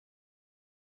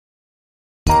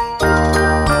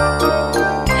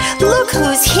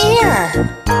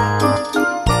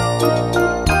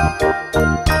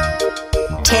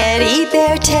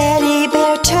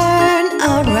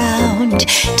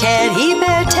Teddy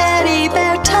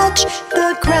bear, touch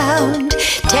the ground.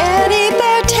 Teddy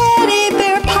bear,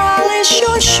 polish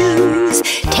your shoes.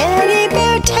 Teddy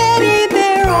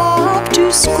bear, off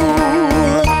to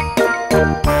school.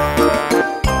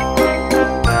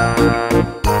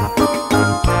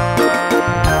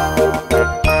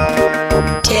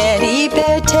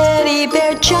 Teddy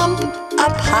bear, jump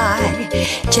up high.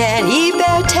 Teddy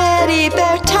bear,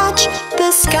 touch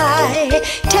the sky.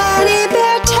 Teddy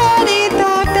bear,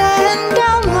 bend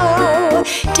down low.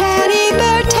 Teddy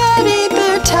bear,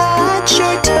 touch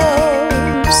your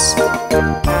toes.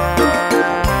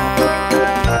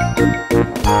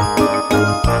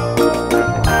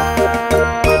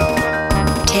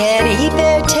 Teddy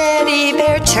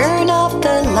bear, turn off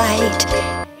the light.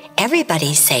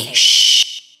 Everybody say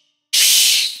shh,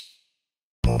 shh.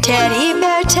 Teddy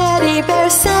bear,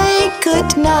 say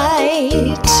good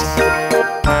night.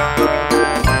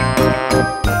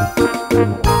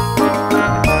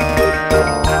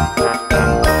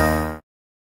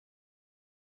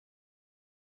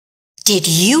 Did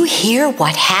you hear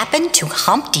what happened to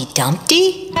Humpty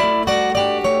Dumpty?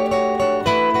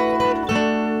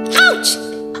 Ouch!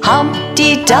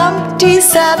 Humpty Dumpty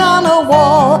sat on a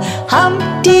wall.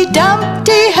 Humpty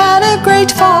Dumpty had a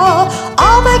great fall.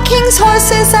 All the king's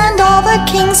horses and all the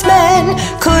king's men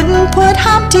couldn't put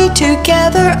Humpty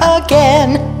together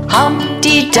again.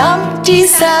 Humpty Dumpty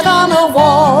sat on a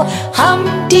wall.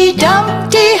 Humpty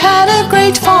Dumpty had a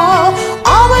great fall.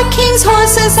 All the king's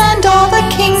horses and all the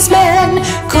king's men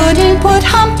couldn't put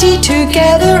Humpty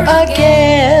together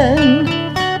again.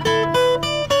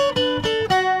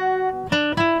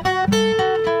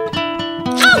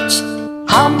 Ouch!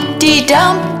 Humpty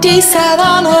Dumpty sat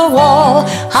on a wall.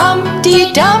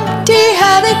 Humpty Dumpty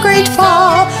had a great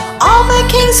fall. All the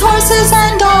king's horses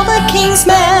and all the king's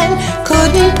men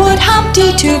couldn't put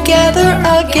Humpty together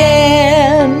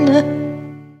again.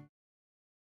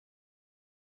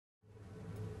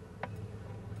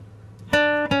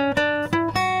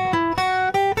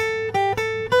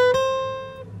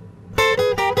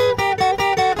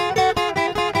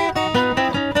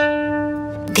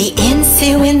 The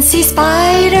Incy-Wincy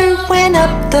Spider went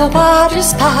up the water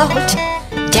spout.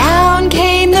 Down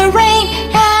came the rain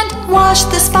and washed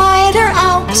the spider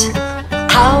out.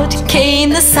 Out came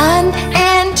the sun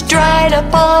and dried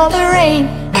up all the rain.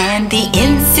 And the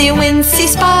Incy-Wincy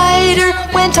Spider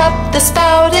went up the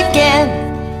spout again.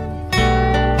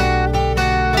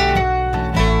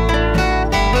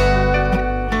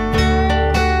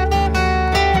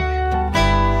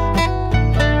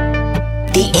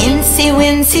 The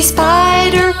Incy-Wincy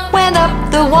Spider went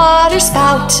up the water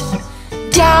spout.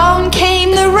 Down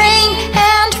came the rain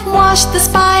and washed the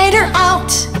spider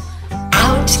out.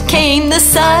 Out came the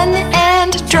sun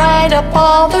and dried up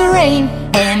all the rain.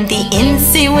 And the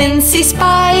Incy-Wincy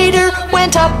Spider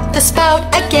went up the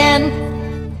spout again.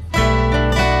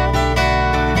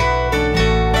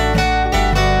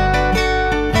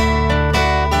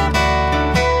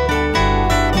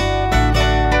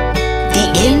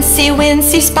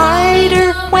 Incy-Wincy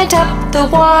Spider went up the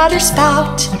water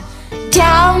spout.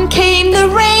 Down came the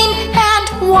rain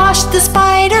and washed the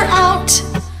spider out.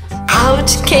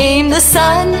 Out came the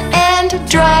sun and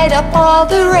dried up all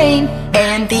the rain.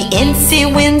 And the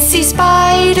Incy-Wincy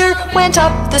Spider went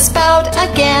up the spout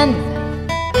again.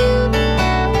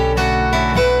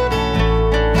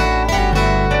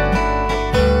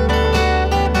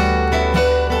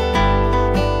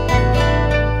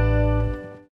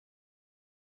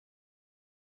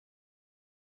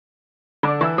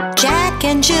 Jack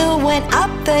and Jill went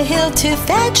up the hill to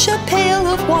fetch a pail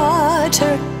of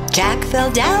water. Jack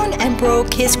fell down and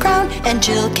broke his crown, and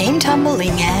Jill came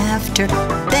tumbling after.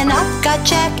 Then up got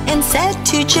Jack and said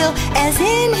to Jill, as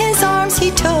in his arms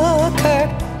he took her,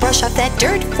 brush off that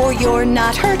dirt, for you're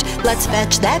not hurt. Let's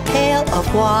fetch that pail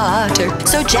of water.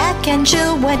 So Jack and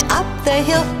Jill went up the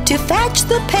hill to fetch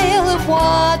the pail of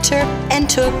water, and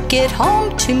took it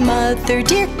home to Mother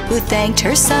dear, who thanked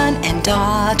her son and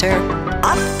daughter.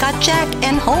 Up got Jack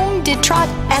and home did trot,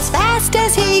 as fast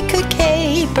as he could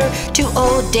caper, to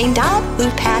old Dame Dob, who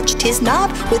patched his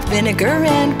knob with vinegar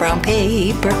and brown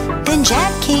paper. Then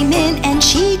Jack came in and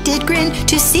she did grin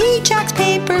to see Jack's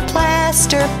paper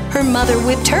plaster. Her mother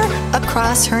whipped her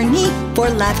across her knee for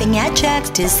laughing at Jack's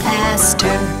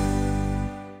disaster.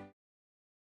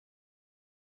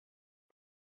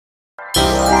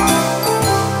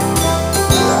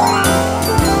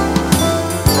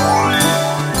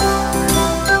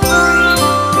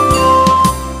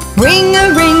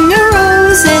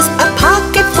 Ring-a-ring-a-roses, a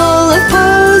pocket full of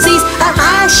posies, a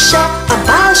hasha, a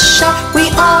basha, we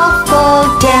all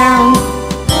fall down.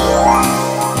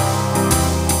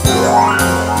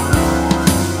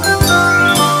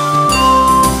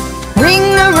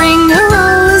 Ring a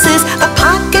roses, a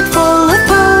pocket full of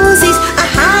posies, a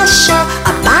hasha,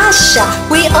 a basha,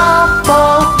 we all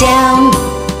fall down.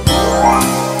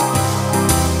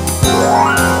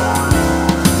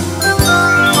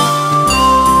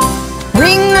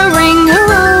 Ring a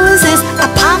roses, a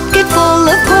pocket full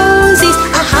of posies,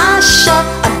 a hasha,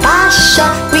 a basha,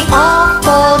 we all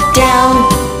fall down.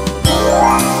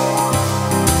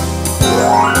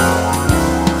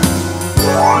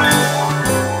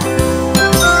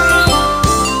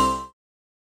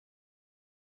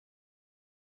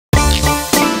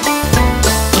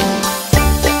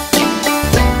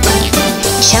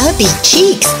 Chubby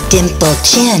cheeks, dimpled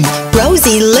chin,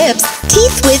 rosy lips,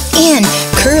 teeth within,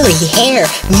 curly hair,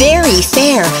 very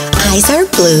fair, eyes are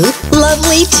blue,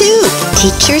 lovely too.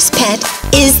 Teacher's pet,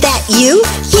 is that you?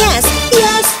 Yes,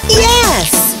 yes,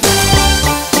 yes!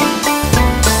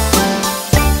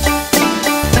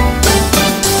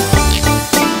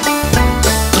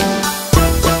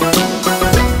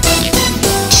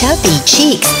 Chubby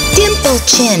cheeks, dimpled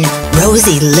chin,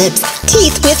 rosy lips,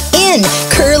 teeth within,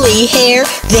 curly hair,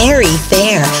 very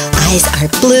fair, eyes are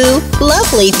blue,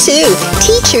 lovely too.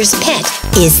 Teacher's pet,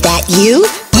 is that you?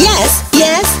 Yes,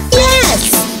 yes,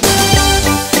 yes!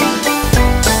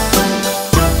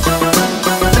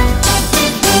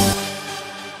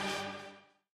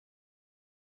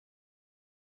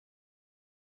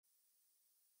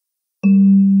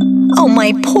 Oh,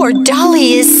 my poor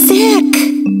Dolly is sick.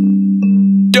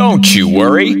 Don't you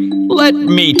worry. Let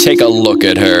me take a look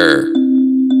at her.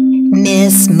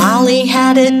 Miss Molly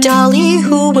had a dolly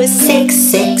who was sick,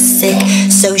 sick, sick.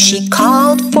 So she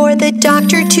called for the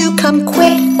doctor to come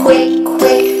quick, quick,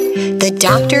 quick. The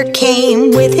doctor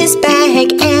came with his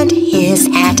bag and his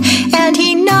hat, and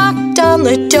he knocked on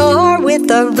the door with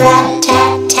a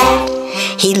rat-tat-tat.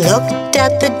 He looked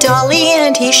at the dolly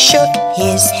and he shook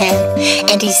his head,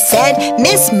 and he said,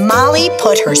 Miss Molly,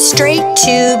 put her straight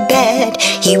to bed.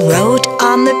 He wrote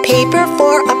on the paper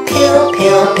for a pill,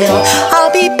 pill, pill.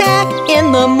 I'll be back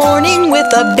in the morning with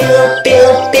a bill,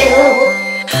 bill, bill.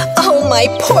 Oh, my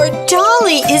poor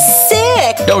Dolly is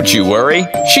sick. Don't you worry.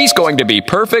 She's going to be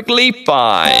perfectly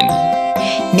fine.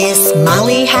 Miss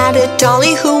Molly had a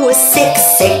dolly who was sick,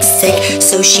 sick, sick.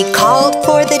 So she called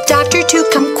for the doctor to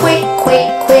come quick,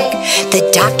 quick, quick. The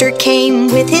doctor came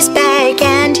with his bag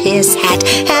and his hat,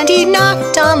 and he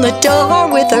knocked on the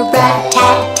door with a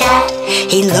rat-tat-tat.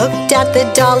 He looked at the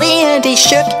dolly and he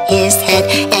shook his head,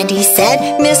 and he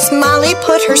said, Miss Molly,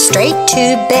 put her straight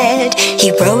to bed.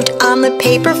 He wrote on the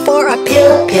paper for a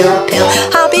pill, pill, pill.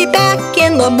 I'll be back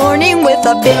in the morning with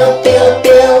a bill, bill,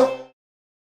 bill.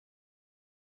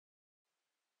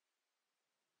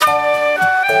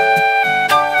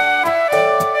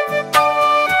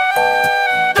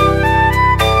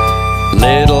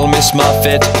 Little Miss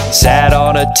Muffet sat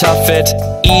on a tuffet,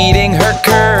 eating her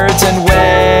curds and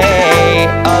whey.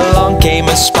 Along came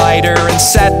a spider and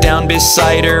sat down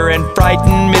beside her and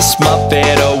frightened Miss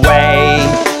Muffet away.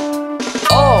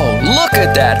 Oh, look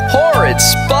at that horrid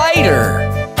spider!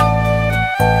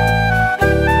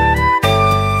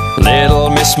 Little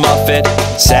Miss Muffet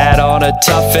sat on a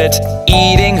tuffet,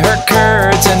 eating her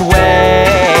curds and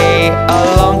whey.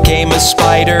 Along came a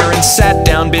spider and sat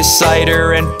down beside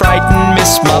her and frightened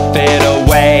Miss Muffet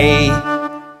away.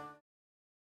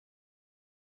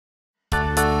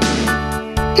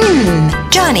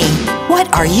 Johnny,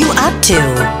 what are you up to?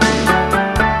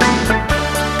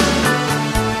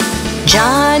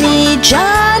 Johnny,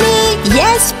 Johnny,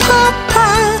 yes,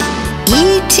 Papa.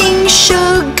 Eating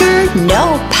sugar,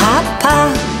 no,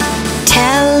 Papa.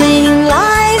 Telling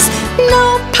lies,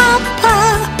 no,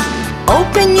 Papa.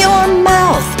 Open your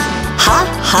mouth, ha,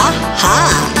 ha, ha.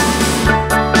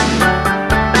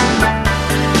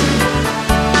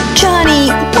 Johnny,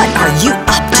 what are you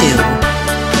up to?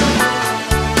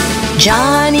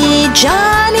 Johnny,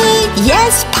 Johnny,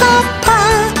 yes, Papa.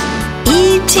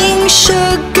 Eating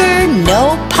sugar,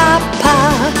 no,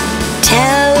 Papa.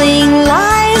 Telling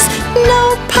lies,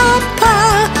 no, Papa.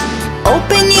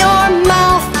 Open your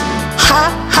mouth,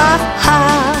 ha, ha, ha.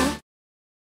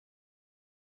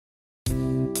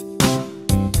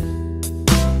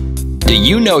 Do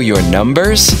you know your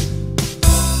numbers?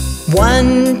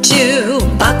 1, 2,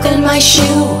 buckle my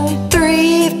shoe.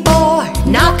 3, 4,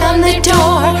 knock on the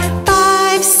door.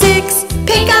 5, 6,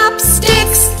 pick up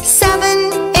sticks.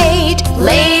 7, 8,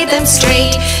 lay them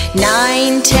straight.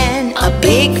 9, 10, a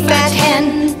big fat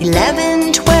hen.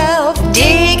 11, 12,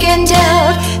 dig and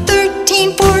delve.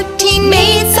 13, 14,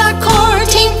 maids are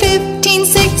courting. 15,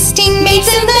 16, maids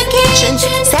in the kitchen.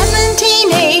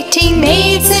 17, 18,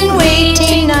 maids in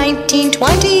waiting. 19,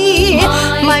 20,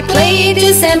 my plate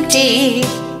is empty.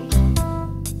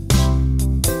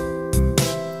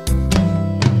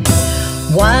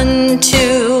 1,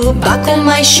 2, buckle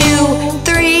my shoe.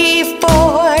 3,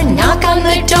 4, knock on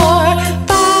the door.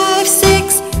 5,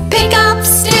 6, pick up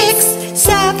sticks.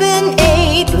 7,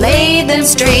 8, lay them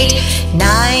straight.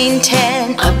 9,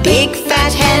 10, a big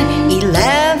fat hen.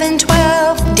 11,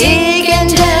 12, dig and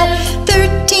delve.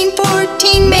 13,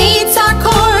 14, maids are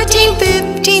courting.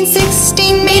 15,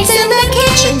 16, maids in the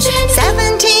kitchen.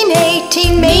 17,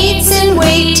 18, maids in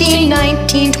waiting.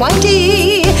 19,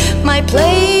 20, my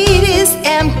plate is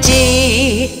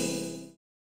empty.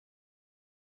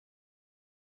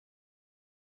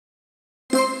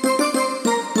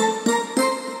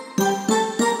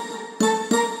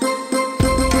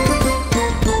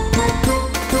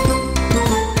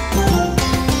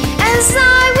 As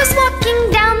I was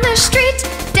walking down the street,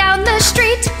 down the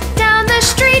street, down the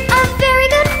street, a very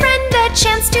good friend a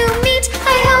chance to meet.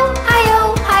 Hi-ho,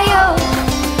 hi-ho, hi-ho.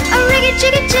 A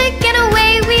rig-a-jig-a-jig and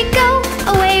away we go,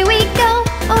 away we go,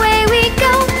 away we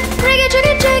go.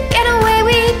 Rig-a-jig-a-jig and away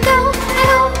we go.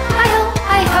 Hi-ho, hi-ho,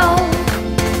 hi-ho.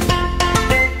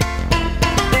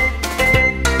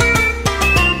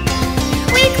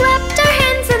 We clapped our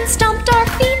hands and stomped our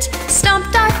feet,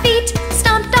 stomped our feet,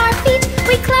 stomped our feet.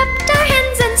 We clapped our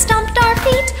hands and stomped our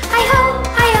feet. Hi-ho,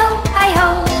 hi-ho, hi-ho.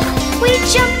 We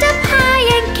jumped up high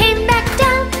and came back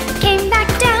down, came back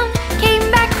down, came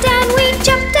back down. We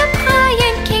jumped up high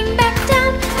and came back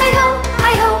down. Hi-ho,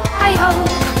 hi-ho, hi-ho.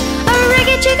 A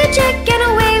rig-a-jig-a-jig and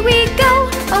away we go,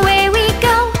 away we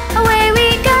go, away we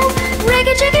go.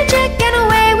 Rig-a-jig-a-jig and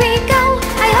away we go.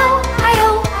 Hi-ho,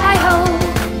 hi-ho, hi-ho.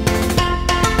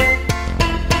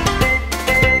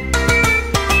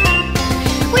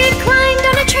 We climbed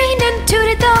on a train and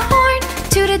tooted the horn,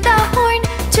 tooted the horn,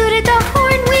 tooted the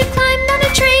horn. We climbed on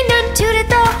a train and tooted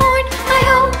the horn.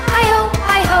 Hi-ho, hi-ho,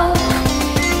 hi-ho.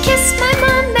 Kissed my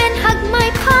mom and hugged my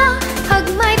pa,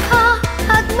 hugged my pa,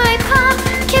 hugged my pa.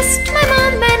 Kissed my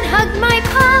mom and hugged my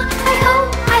pa. Hi-ho,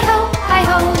 hi-ho,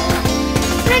 hi-ho.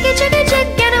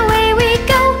 Rig-a-jig-a-jig and away we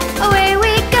go, away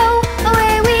we go,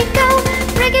 away we go.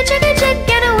 Rig-a-jig-a-jig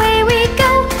and away we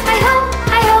go. Hi-ho,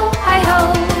 hi-ho, hi-ho.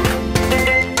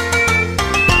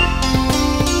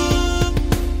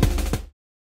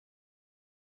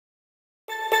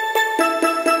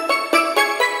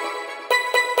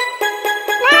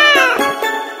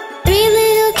 Three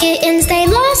little kittens, they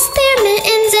lost their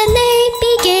mittens and they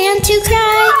began to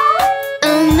cry.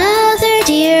 Oh mother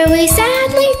dear, we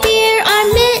sadly fear our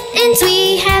mittens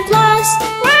we have lost.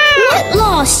 What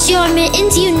lost? Your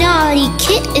mittens, you naughty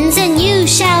kittens, and you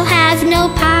shall have no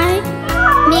pie.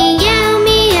 Meow,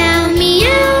 meow,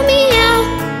 meow, meow,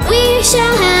 we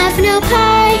shall have no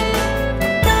pie.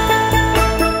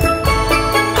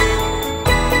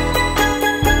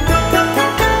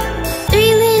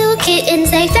 Three little kittens,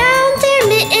 they found their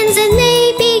mittens and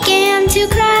they began to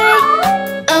cry.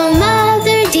 Oh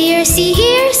mother dear, see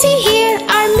here,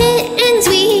 our mittens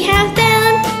we have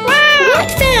found.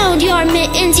 What found? Your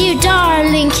mittens, you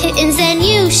darling kittens, and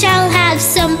you shall have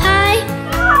some pie.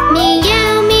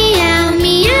 Meow, meow,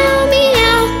 meow,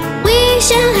 meow, we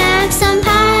shall have some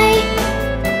pie.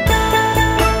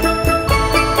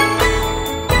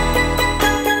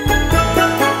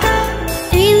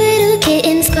 Three little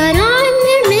kittens put on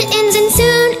their mittens and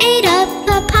soon ate up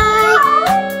the pie.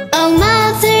 Oh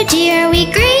mother dear, we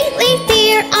greatly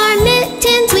fear our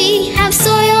mittens we have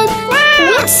soiled.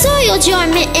 What soiled your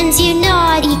mittens, you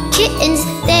naughty kittens?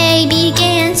 They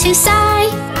began to sigh.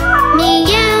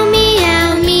 Meow,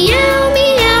 meow, meow,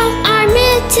 meow, our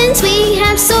mittens we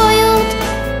have soiled.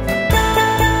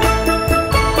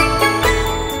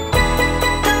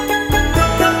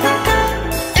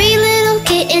 Three little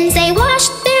kittens, they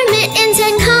washed their mittens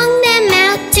and hung them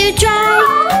out to dry.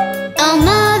 Oh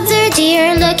mother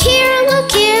dear, look here,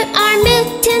 our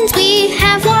mittens we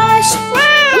have washed.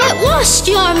 What washed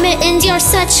your mittens? You're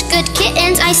such good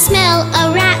kittens, I smell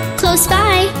a rat close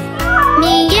by.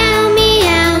 Meow,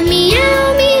 meow,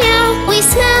 meow, meow, we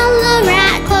smell a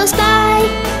rat close by.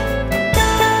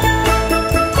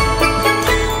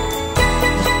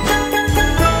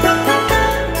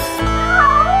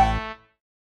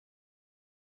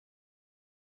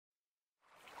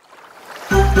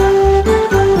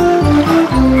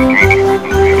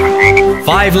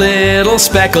 Five little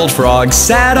speckled frogs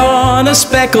sat on a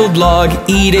speckled log,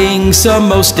 eating some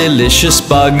most delicious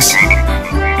bugs.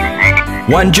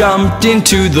 One jumped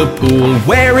into the pool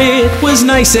where it was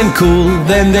nice and cool.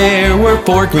 Then there were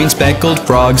 4 green speckled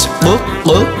frogs. Look,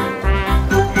 look.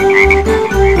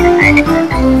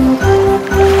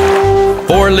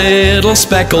 4 4 little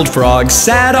speckled frogs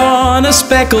sat on a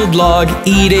speckled log,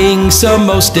 eating some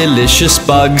most delicious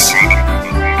bugs.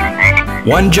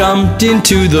 One jumped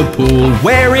into the pool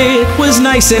where it was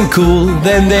nice and cool.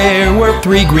 Then there were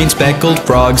 3 green speckled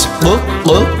frogs. Look,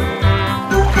 look.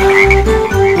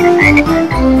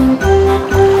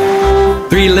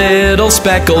 3 little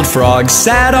speckled frogs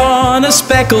sat on a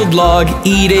speckled log,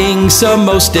 eating some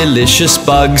most delicious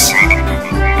bugs.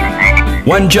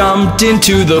 One jumped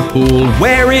into the pool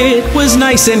where it was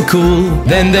nice and cool.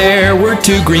 Then there were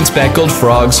 2 green speckled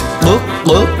frogs. Look,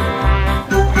 look.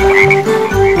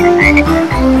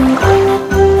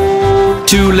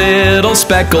 2 little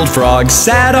speckled frogs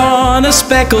sat on a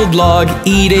speckled log,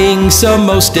 eating some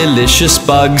most delicious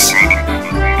bugs.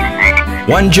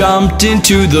 One jumped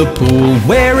into the pool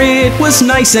where it was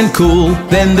nice and cool.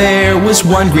 Then there was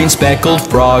 1 green speckled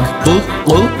frog. Look,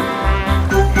 look.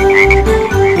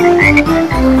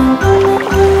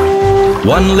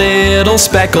 1 little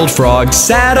speckled frog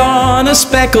sat on a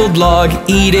speckled log,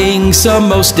 eating some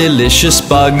most delicious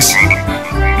bugs.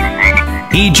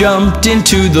 He jumped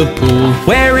into the pool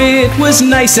where it was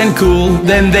nice and cool.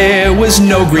 Then there was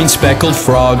no green speckled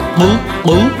frog. Look,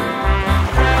 look.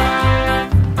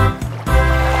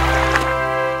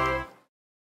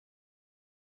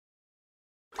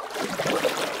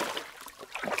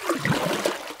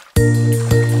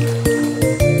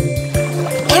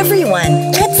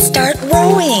 Everyone, let's start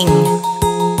rowing.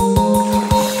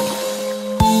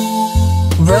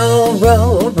 Row,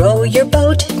 row, row your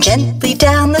boat gently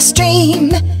down the stream.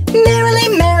 Merrily,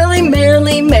 merrily,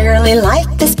 merrily, merrily,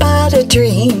 life is but a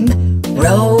dream.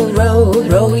 Row, row,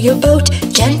 row your boat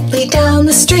gently down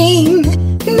the stream.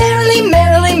 Merrily,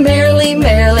 merrily, merrily,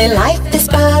 merrily, life is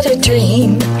but a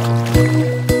dream.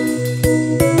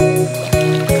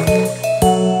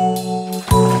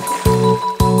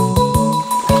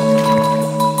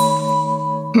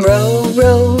 Row,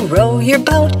 row, row your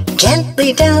boat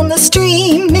gently down the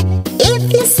stream.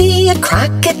 If you see a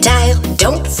crocodile,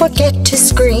 don't forget to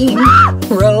scream.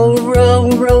 Row, row,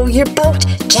 row your boat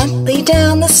gently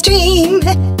down the stream.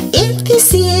 If you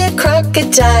see a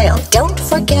crocodile, don't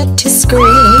forget to scream.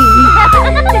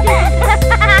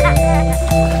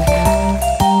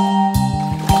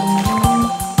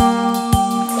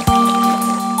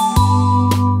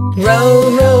 Row,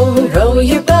 row, row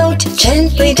your boat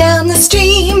gently down the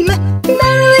stream.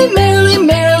 Merrily, merrily,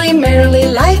 merrily, merrily,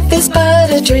 life is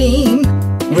but a dream.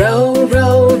 Row,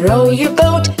 row, row your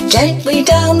boat gently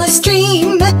down the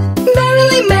stream.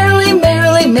 Merrily, merrily,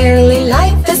 merrily, merrily,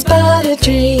 life is but a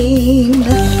dream.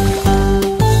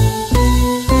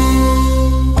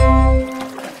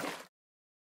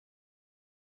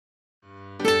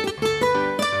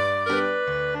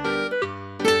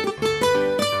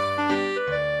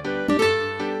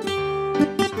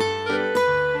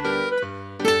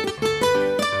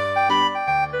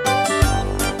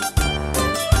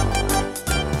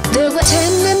 There were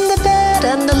 10 in the bed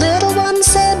and the little one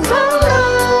said, roll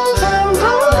over,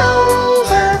 roll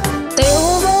over. They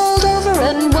all rolled over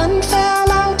and 1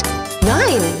 fell out.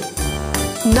 9,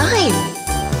 9.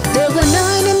 There were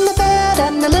 9 in the bed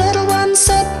and the little one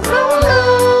said, roll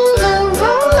over,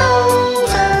 roll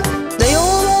over. They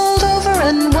all rolled over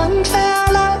and 1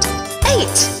 fell out. 8,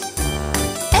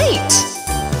 8.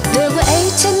 There were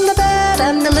 8 in the bed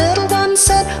and the little one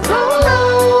said, roll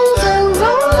over,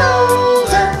 roll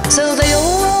over. So they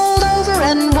all rolled over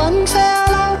and 1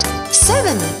 fell out.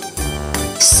 7,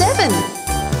 7.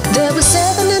 There were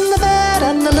 7 in the bed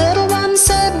and the little one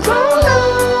said, roll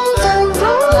over,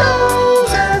 roll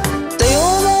over. They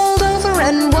all rolled over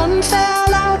and 1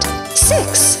 fell out.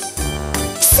 6,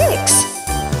 6.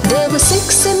 There were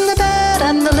 6 in the bed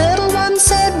and the little one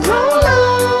said, roll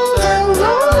over,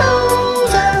 roll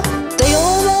over. They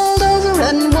all rolled over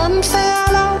and 1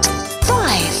 fell out.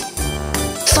 5,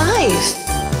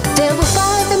 5. There were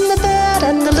 5 in the bed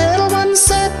and the little one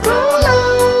said, roll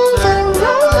over,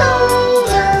 roll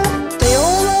over. They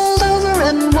all rolled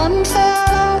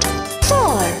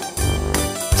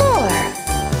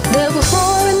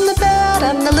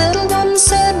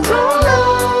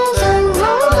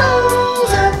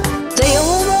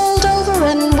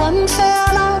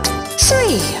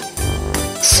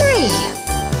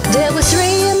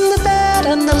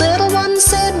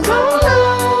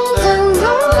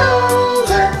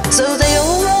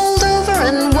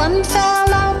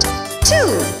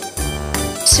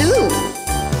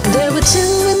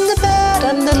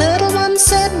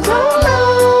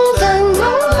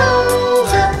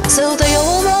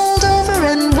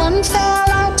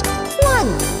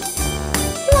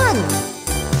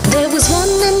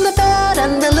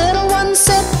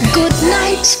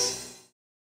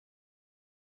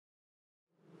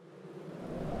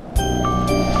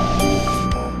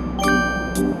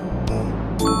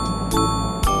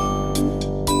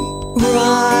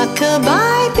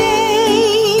Rock-a-bye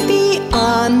baby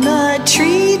on the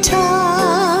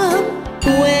treetop.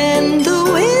 When the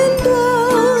wind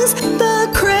blows, the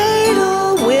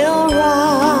cradle will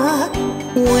rock.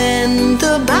 When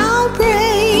the bough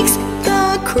breaks,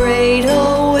 the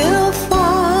cradle will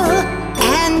fall,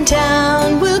 and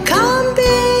down will come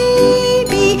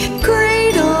baby,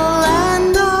 cradle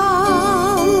and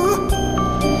all.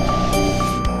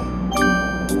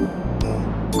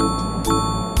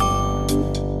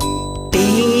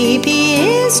 Baby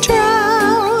is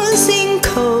drowsing,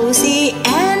 cozy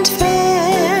and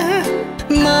fair.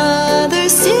 Mother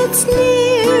sits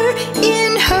near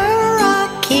in her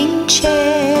rocking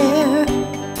chair.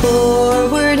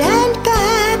 Forward and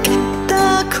back,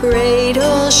 the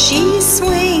cradle she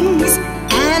swings,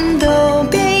 and though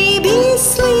baby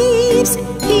sleeps,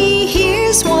 he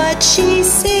hears what she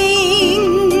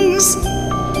sings.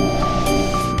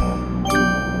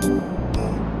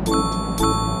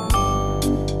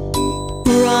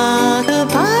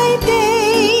 Rock-a-bye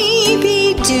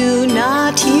baby, do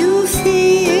not you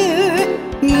fear.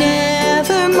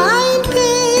 Never mind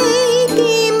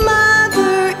baby,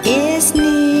 mother is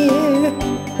near.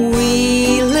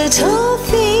 We little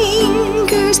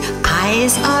fingers,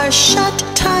 eyes are shut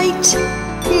tight,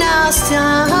 now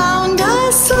sound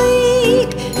asleep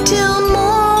till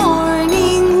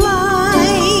morning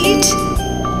light.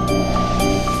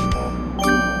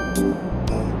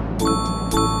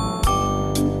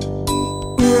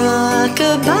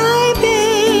 Rock-a-bye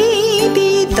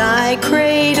baby, thy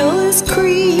cradle is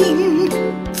green.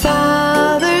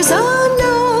 Father's a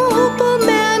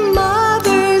nobleman,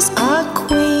 mother's a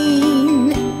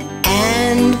queen,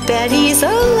 and Betty's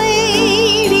a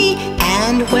lady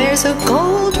and wears a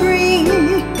gold ring,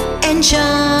 and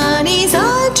Johnny's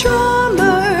a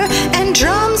drummer and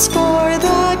drums for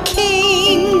the king.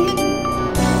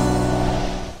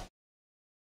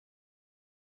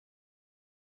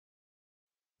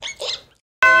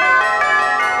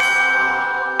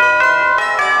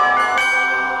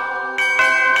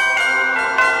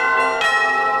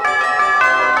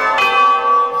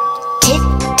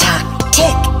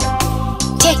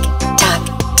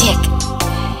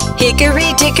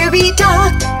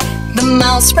 Hickory-dickory-dock, the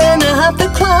mouse ran up the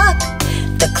clock.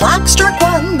 The clock struck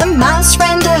 1, the mouse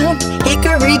ran down.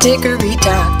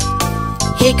 Hickory-dickory-dock,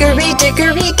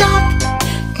 hickory-dickory-dock,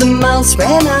 the mouse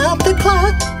ran up the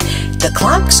clock. The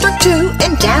clock struck 2,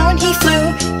 and down he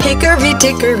flew.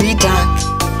 Hickory-dickory-dock,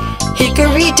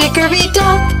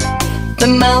 hickory-dickory-dock, the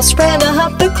mouse ran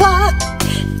up the clock.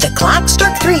 The clock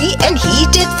struck 3, and he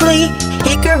did flee.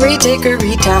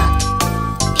 Hickory-dickory-dock.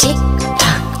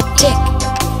 Tick-tock, tick,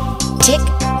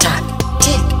 tick-tock,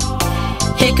 tick.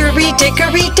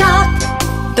 Hickory-dickory-dock,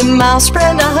 the mouse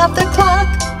ran up the clock.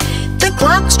 The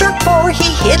clock struck 4, he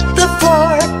hit the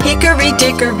floor.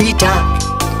 Hickory-dickory-dock,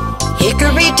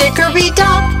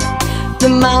 hickory-dickory-dock, the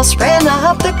mouse ran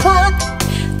up the clock.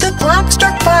 The clock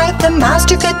struck 5, the mouse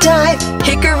took a dive.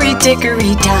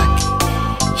 Hickory-dickory-dock,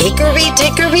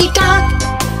 hickory-dickory-dock,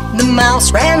 the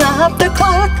mouse ran up the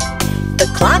clock. The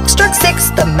clock struck 6,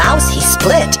 the mouse he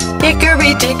split.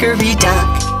 Hickory-dickory-dock.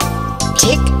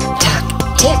 Tick-tock,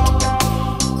 tick,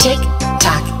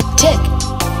 tick-tock, tick.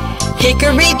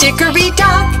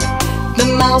 Hickory-dickory-dock, the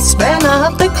mouse ran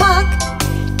up the clock.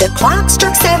 The clock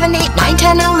struck 7, 8, 9,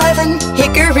 10, 11.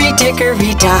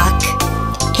 Hickory-dickory-dock.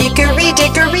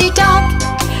 Hickory-dickory-dock,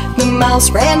 the mouse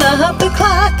ran up the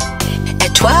clock.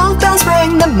 At 12 bells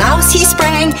rang, the mouse he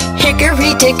sprang.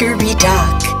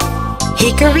 Hickory-dickory-dock.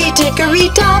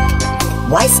 Hickory-dickory-dock,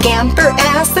 why scamper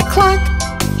as the clock?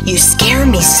 You scare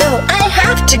me so, I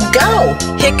have to go.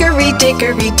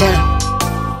 Hickory-dickory-dock.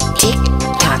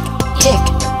 Tick-tock, tick,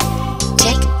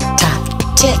 tick-tock,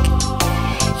 tick.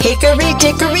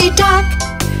 Hickory-dickory-dock,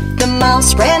 the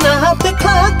mouse ran up the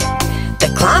clock.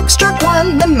 The clock struck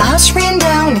 1, the mouse ran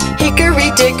down.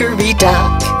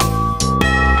 Hickory-dickory-dock.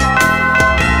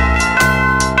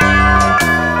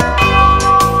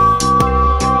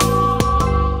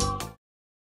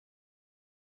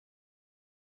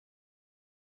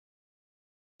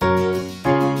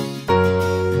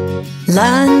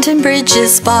 London Bridge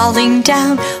is falling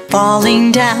down,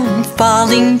 falling down,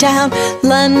 falling down.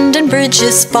 London Bridge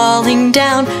is falling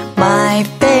down, my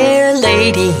fair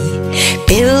lady.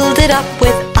 Build it up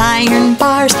with iron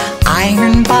bars,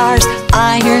 iron bars,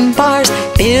 iron bars.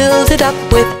 Build it up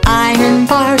with iron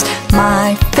bars,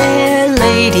 my fair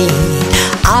lady.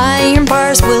 Iron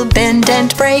bars will bend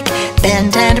and break,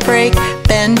 bend and break,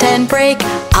 bend and break.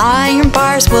 Iron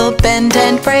bars will bend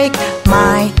and break,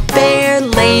 my fair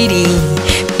lady.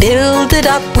 Build Build it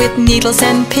up with needles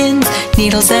and pins,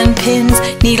 needles and pins,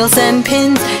 needles and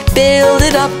pins. Build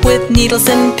it up with needles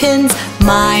and pins,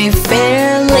 my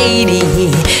fair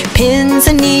lady. Pins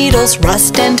and needles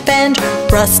rust and bend,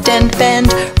 rust and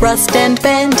bend, rust and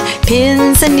bend.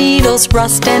 Pins and needles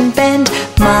rust and bend,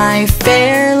 my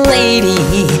fair lady.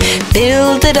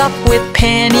 Build it up with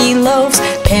penny loaves,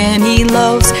 penny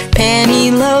loaves, penny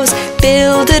loaves.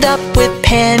 Build it up with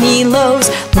penny loaves,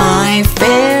 my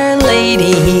fair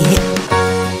lady.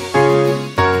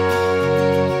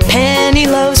 Penny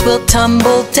loaves will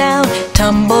tumble down,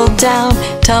 tumble down,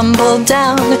 tumble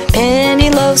down. Penny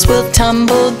loaves will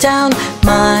tumble down,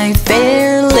 my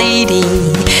fair lady.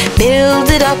 Build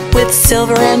it up with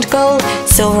silver and gold,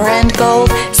 silver and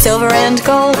gold, silver and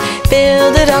gold.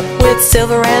 Build it up with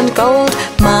silver and gold,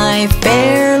 my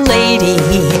fair lady.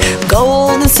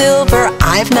 Gold and silver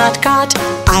I've not got,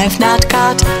 I've not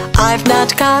got, I've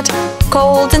not got.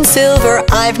 Gold and silver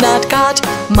I've not got,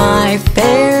 my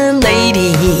fair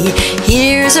lady.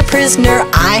 Here's a prisoner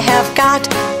I have got,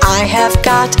 I have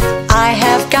got, I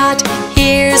have got.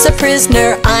 Here's a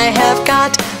prisoner I have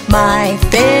got, my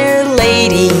fair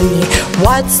lady.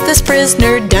 What's this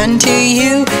prisoner done to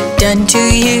you? Done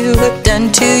to you,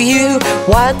 done to you.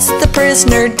 What's the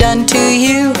prisoner done to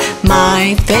you,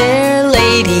 my fair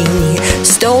lady?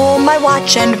 Stole my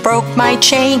watch and broke my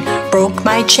chain, broke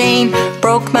my chain,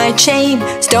 broke my chain.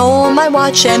 Stole my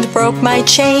watch and broke my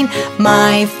chain,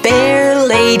 my fair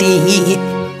lady.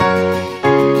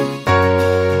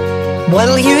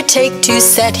 What'll you take to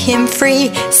set him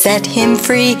free? Set him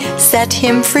free, set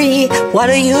him free.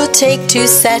 What'll you take to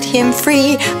set him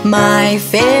free, my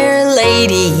fair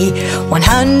lady?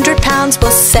 100 pounds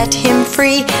will set him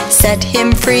free, set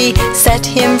him free, set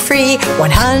him free.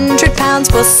 100 pounds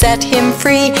will set him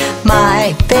free,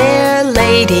 my fair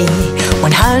lady.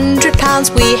 100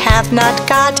 pounds we have not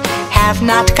got, have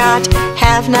not got,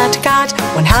 have not got.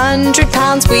 100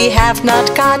 pounds we have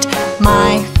not got,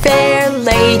 my fair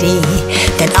lady.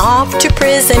 Then off to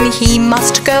prison he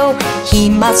must go, he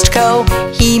must go,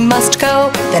 he must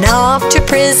go. Then off to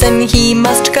prison he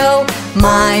must go,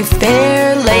 my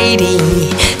fair lady.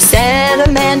 Set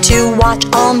a man to watch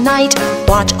all night,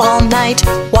 watch all night,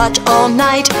 watch all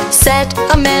night. Set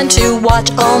a man to watch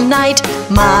all night,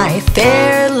 my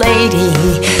fair lady.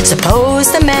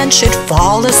 Suppose the man should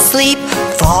fall asleep,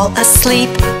 fall asleep,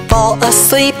 fall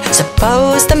asleep.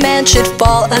 Suppose the man should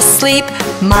fall asleep,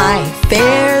 my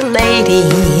fair lady.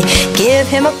 Give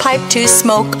him a pipe to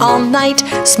smoke all night,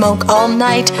 smoke all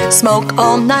night, smoke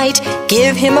all night.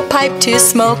 Give him a pipe to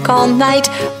smoke all night,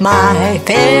 my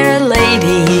fair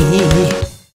lady.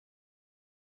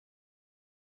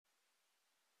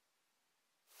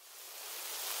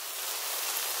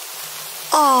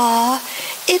 Aw,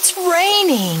 it's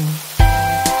raining.